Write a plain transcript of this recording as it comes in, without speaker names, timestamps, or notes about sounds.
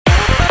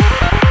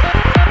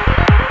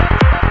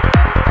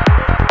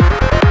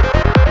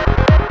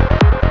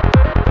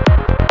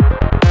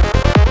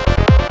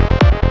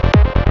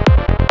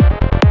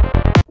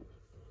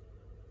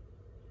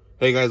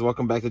Hey guys,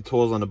 welcome back to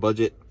Tools on a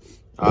Budget.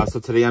 So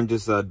today I'm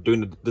just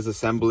doing the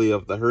disassembly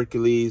of the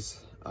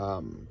Hercules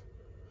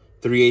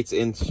 3/8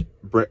 inch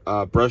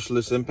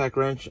brushless impact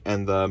wrench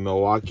and the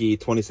Milwaukee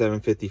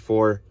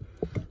 2754,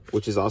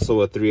 which is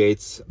also a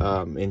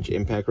 3/8 inch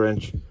impact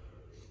wrench.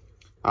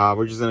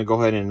 We're just gonna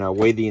go ahead and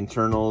weigh the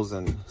internals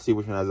and see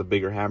which one has a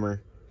bigger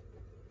hammer.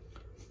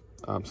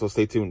 So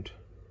stay tuned.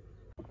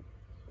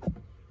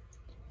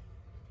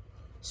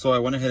 So I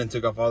went ahead and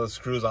took off all the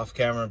screws off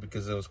camera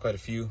because there was quite a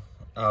few.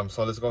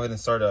 So let's go ahead and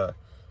start.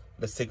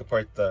 Let's take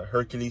apart the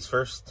Hercules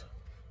first.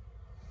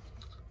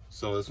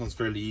 So this one's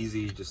fairly easy.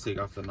 You just take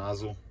off the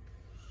nozzle,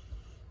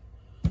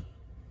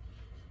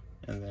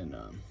 and then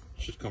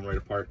it should come right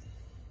apart.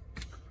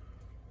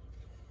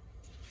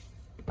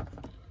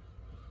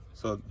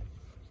 So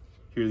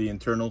here are the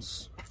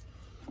internals.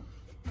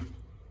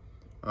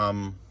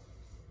 The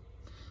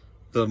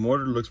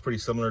motor looks pretty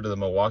similar to the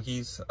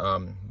Milwaukee's.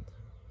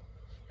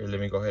 Here, let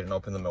me go ahead and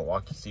open the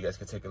Milwaukee so you guys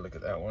can take a look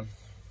at that one.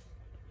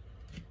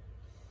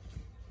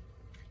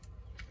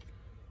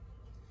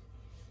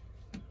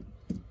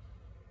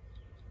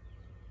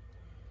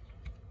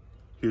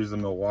 Here's the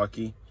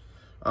Milwaukee.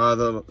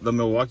 The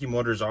Milwaukee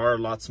motors are a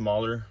lot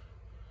smaller,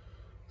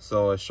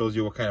 so it shows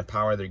you what kind of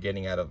power they're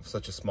getting out of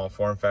such a small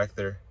form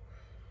factor.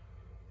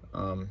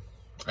 I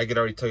could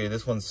already tell you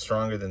this one's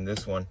stronger than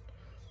this one.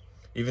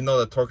 Even though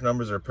the torque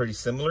numbers are pretty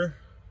similar,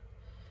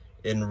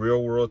 in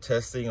real world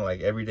testing,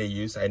 like everyday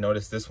use, I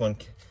noticed this one,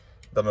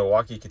 the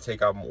Milwaukee, could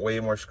take out way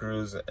more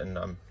screws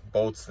and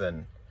bolts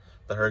than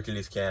the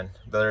Hercules can.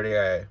 The other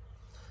day, I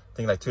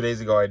think like 2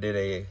 days ago, I did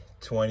a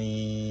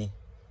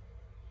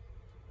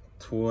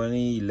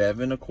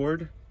 2011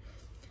 Accord,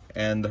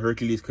 and the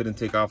Hercules couldn't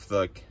take off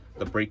the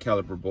brake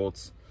caliper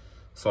bolts,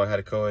 so I had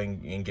to go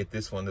and get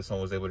this one. This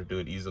one was able to do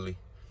it easily.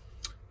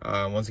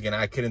 Once again,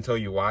 I couldn't tell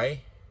you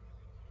why,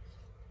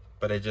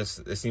 but it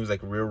seems like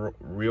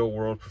real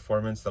world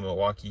performance, the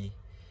Milwaukee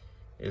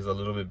is a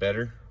little bit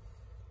better.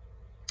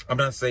 I'm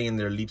not saying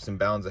they're leaps and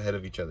bounds ahead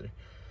of each other,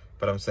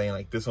 but I'm saying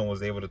like this one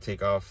was able to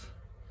take off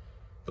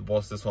the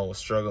bolts this one was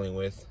struggling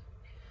with.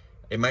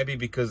 It might be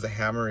because the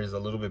hammer is a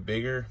little bit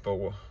bigger, but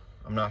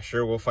I'm not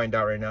sure. We'll find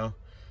out right now.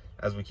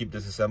 As we keep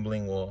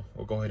disassembling, we'll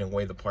go ahead and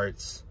weigh the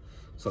parts.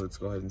 So let's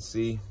go ahead and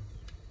see.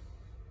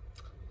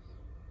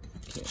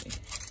 Okay.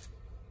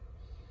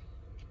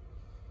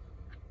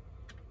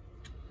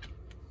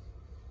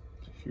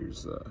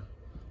 Here's the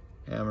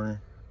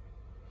hammer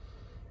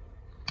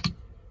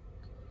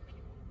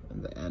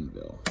and the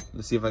anvil.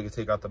 Let's see if I can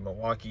take out the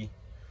Milwaukee.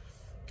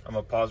 I'm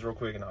gonna pause real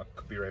quick and I'll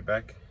be right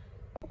back.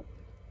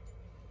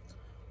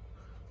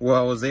 Well,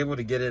 I was able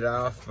to get it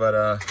off, but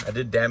I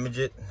did damage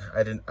it.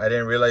 I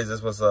didn't realize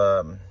this was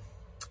a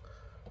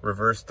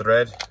reverse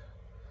thread,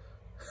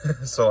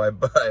 so I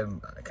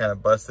kind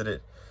of busted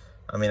it.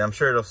 I mean, I'm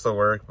sure it'll still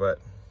work, but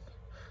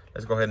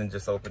let's go ahead and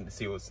just open to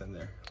see what's in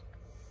there.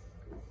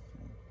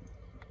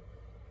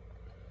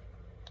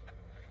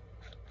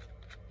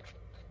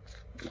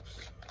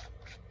 Oops.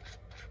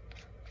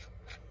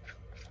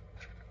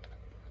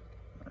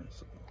 All right,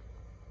 so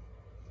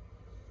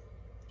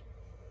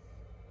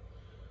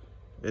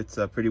it's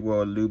pretty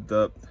well lubed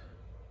up.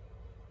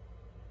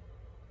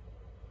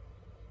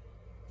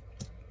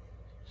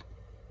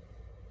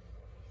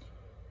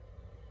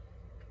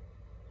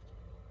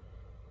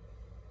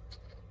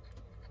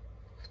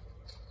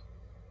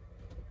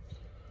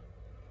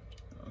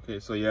 Okay,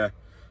 so yeah,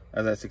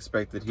 as I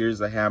expected, here's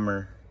the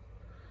hammer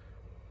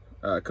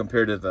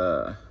compared to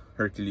the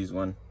Hercules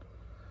one.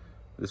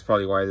 This is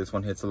probably why this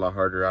one hits a lot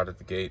harder out at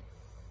the gate.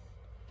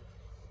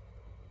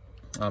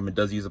 It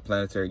does use a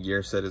planetary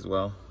gear set as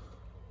well,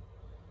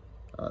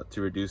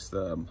 to reduce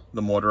the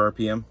motor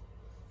RPM.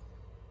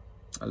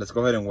 Let's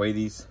go ahead and weigh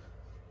these.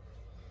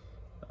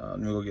 Let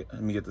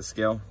me get the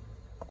scale.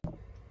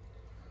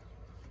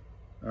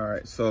 All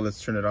right, so let's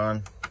turn it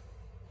on.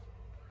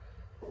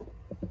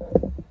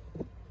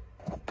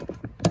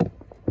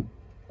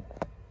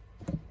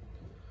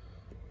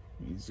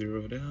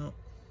 Zero it out.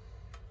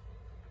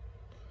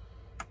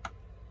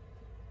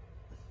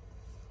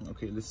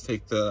 Okay, let's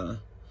take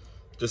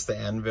just the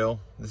anvil.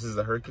 This is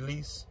the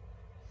Hercules.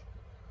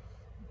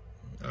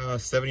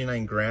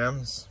 79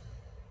 grams.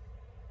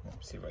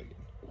 Let's see if I can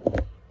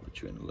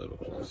put you in a little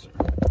closer.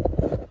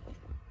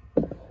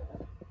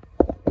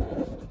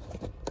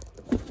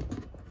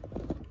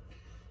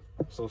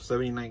 So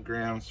 79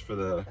 grams for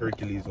the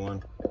Hercules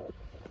one.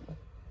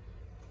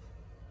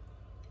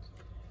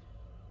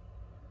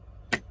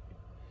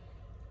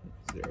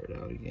 Zero it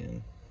out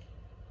again.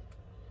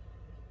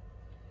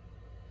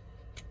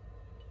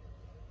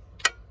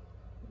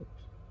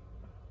 Oops.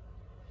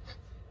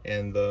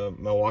 And the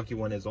Milwaukee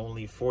one is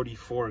only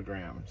 44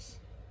 grams.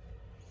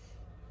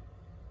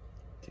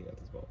 Take out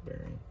this ball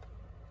bearing.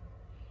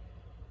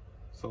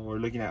 So we're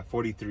looking at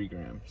 43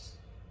 grams.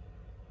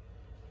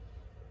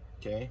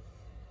 Okay.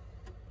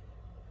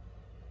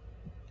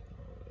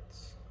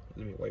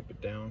 Let me wipe it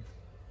down.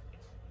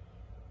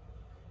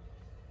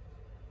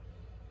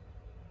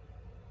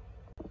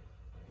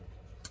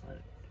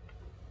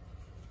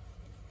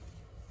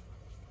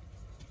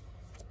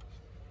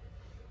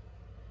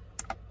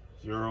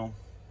 0.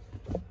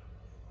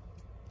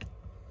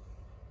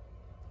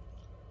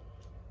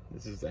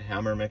 This is the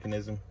hammer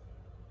mechanism.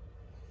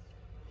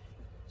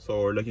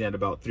 So we're looking at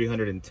about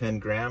 310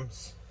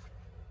 grams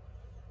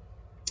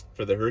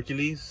for the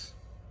Hercules.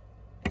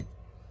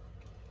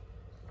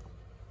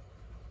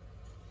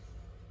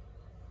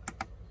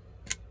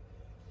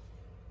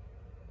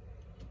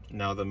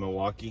 Now the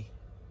Milwaukee,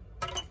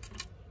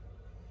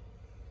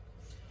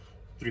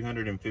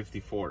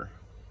 354.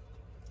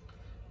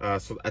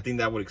 So I think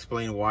that would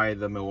explain why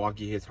the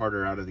Milwaukee hits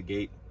harder out of the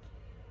gate,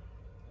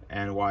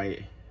 and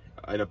why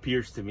it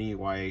appears to me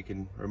why it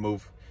can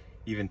remove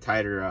even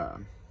tighter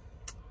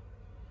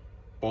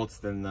bolts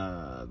than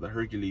the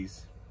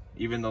Hercules.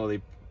 Even though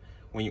they,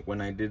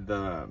 when I did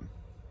the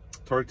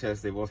torque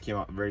test, they both came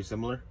out very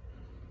similar.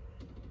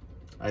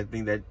 I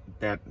think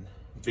that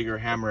bigger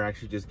hammer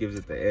actually just gives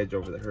it the edge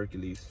over the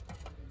Hercules.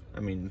 I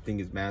mean, the thing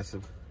is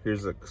massive.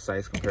 Here's a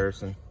size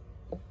comparison.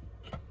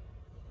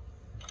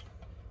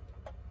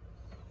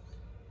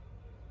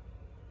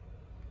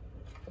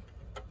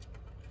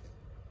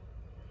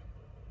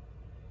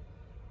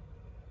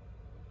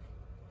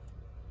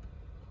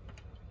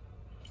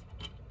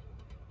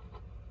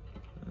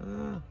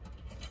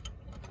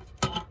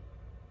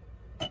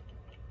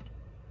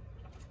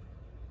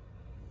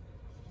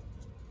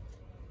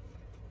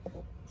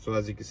 So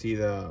as you can see,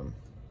 the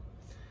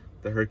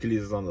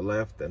Hercules is on the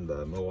left and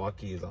the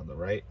Milwaukee is on the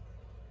right.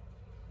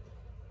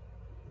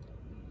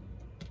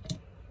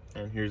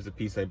 And here's the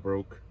piece I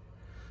broke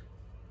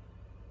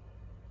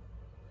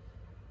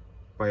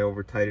by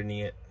over tightening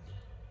it.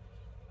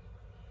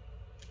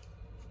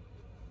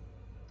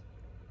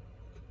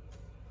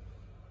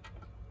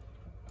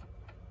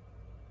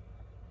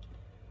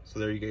 So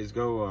there you guys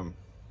go.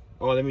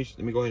 Oh, let me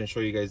go ahead and show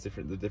you guys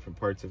the different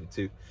parts of it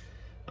too.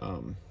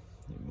 Let me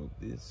move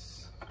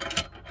this.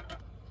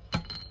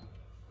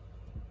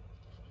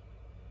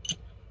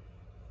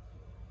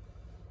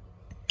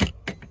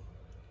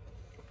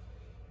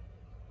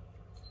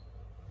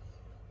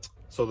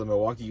 So the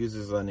Milwaukee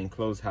uses an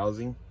enclosed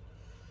housing,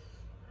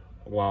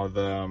 while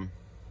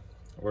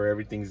where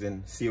everything's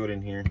sealed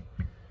in here,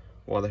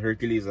 while the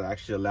Hercules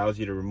actually allows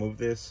you to remove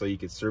this so you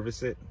can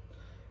service it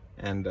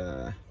and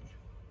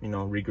you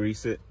know,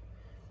 re-grease it.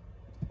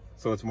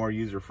 So it's more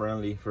user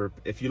friendly for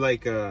if you're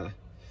like a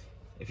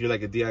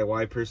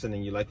DIY person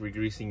and you like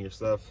re-greasing your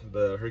stuff.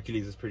 The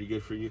Hercules is pretty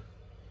good for you.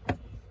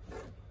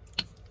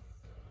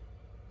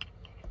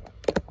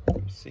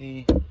 Let's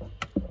see.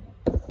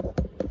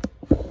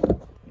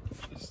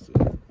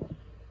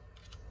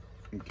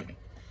 Okay,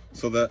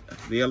 so the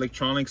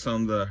electronics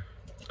on the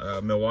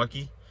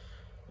Milwaukee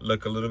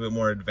look a little bit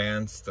more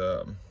advanced.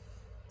 The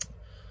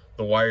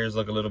wires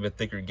look a little bit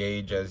thicker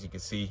gauge, as you can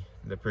see.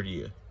 They're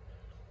pretty,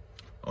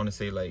 I want to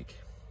say like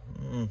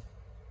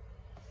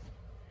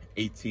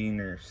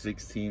 18 or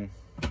 16.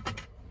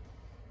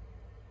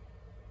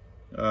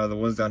 The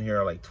ones down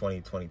here are like 20,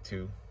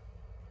 22,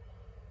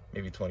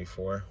 maybe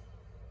 24.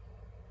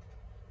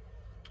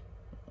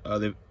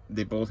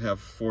 They both have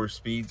 4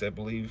 speeds, I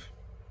believe.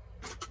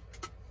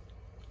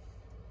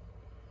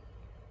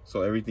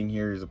 So everything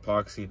here is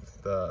epoxy.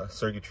 The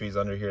circuitry is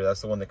under here.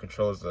 That's the one that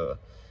controls the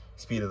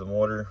speed of the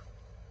motor.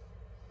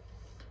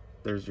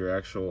 There's your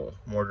actual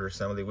motor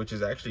assembly, which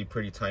is actually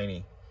pretty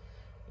tiny.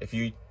 If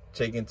you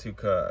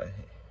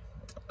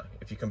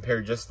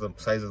compare just the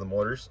size of the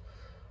motors,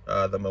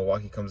 the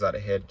Milwaukee comes out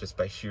ahead just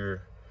by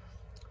sheer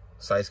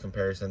size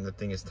comparison. The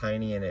thing is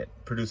tiny and it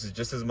produces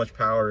just as much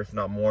power, if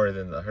not more,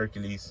 than the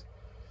Hercules.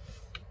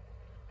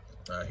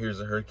 Here's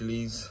the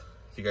Hercules,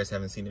 if you guys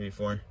haven't seen it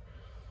before.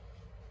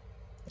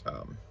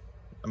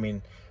 I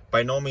mean,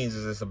 by no means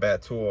is this a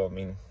bad tool. I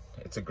mean,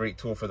 it's a great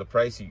tool for the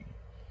price.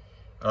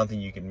 I don't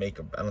think you can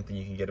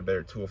get a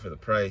better tool for the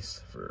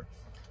price. For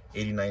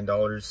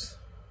 $89,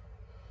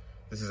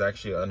 this is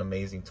actually an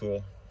amazing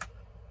tool.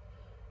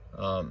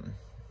 And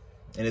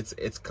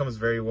it comes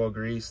very well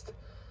greased.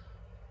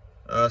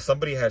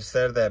 Somebody had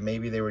said that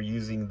maybe they were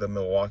using the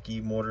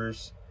Milwaukee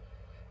motors.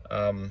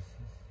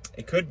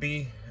 It could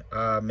be.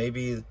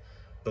 Maybe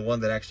the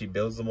one that actually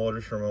builds the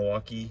motors for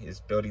Milwaukee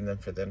is building them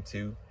for them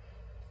too.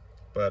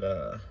 But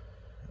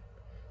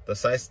the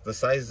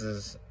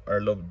sizes are a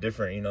little bit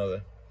different. You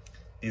know,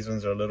 these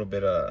ones are a little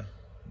bit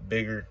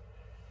bigger,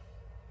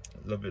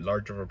 a little bit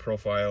larger of a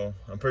profile.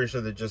 I'm pretty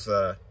sure they're just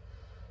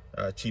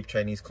cheap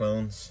Chinese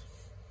clones.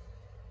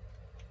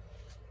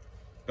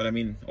 But I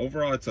mean,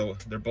 overall,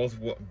 they're both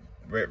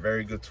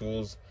very good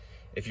tools.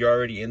 If you're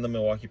already in the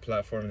Milwaukee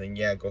platform, then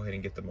yeah, go ahead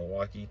and get the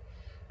Milwaukee.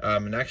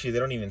 And actually, they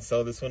don't even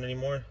sell this one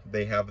anymore.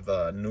 They have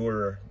the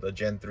newer, the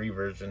Gen 3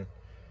 version.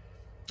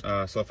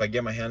 So if I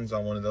get my hands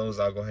on one of those,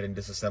 I'll go ahead and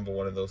disassemble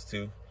one of those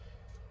too.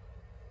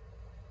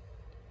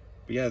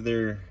 But yeah,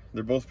 they're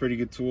both pretty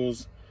good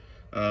tools.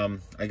 I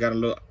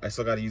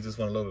still got to use this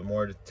one a little bit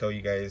more to tell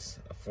you guys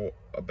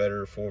a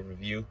better full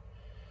review.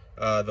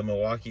 The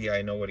Milwaukee,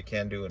 I know what it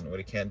can do and what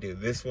it can't do.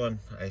 This one,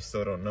 I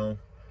still don't know.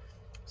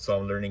 So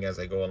I'm learning as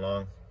I go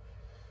along.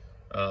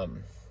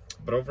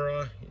 But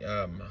overall,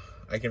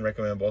 I can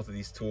recommend both of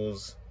these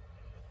tools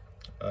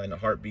in a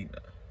heartbeat.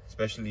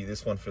 especially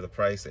this one for the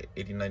price at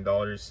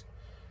 $89.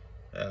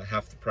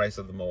 Half the price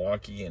of the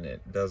Milwaukee, and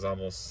it does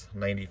almost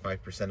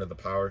 95% of the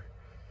power.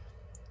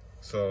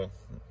 So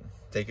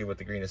take it with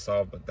a grain of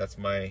salt, but that's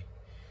my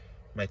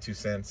 2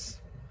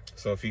 cents.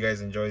 So if you guys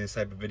enjoy this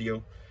type of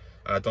video,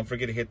 don't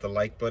forget to hit the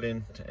like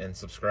button and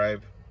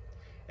subscribe.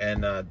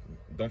 And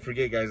don't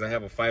forget, guys, I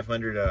have a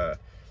 500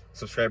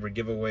 subscriber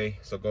giveaway,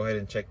 so go ahead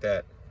and check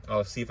that.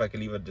 I'll see if I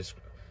can leave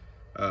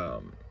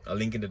a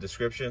link in the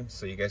description,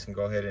 so you guys can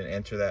go ahead and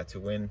enter that to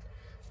win,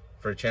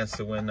 for a chance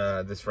to win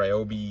this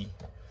Ryobi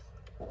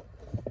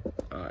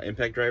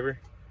impact driver,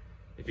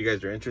 if you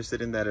guys are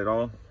interested in that at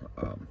all.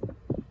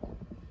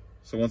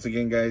 So once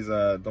again, guys,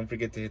 don't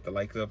forget to hit the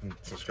like up and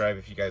subscribe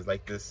if you guys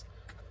like this.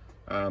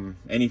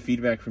 Any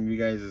feedback from you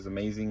guys is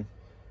amazing.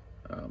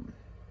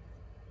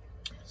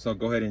 So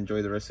go ahead and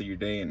enjoy the rest of your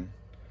day, and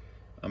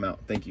I'm out.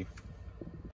 Thank you.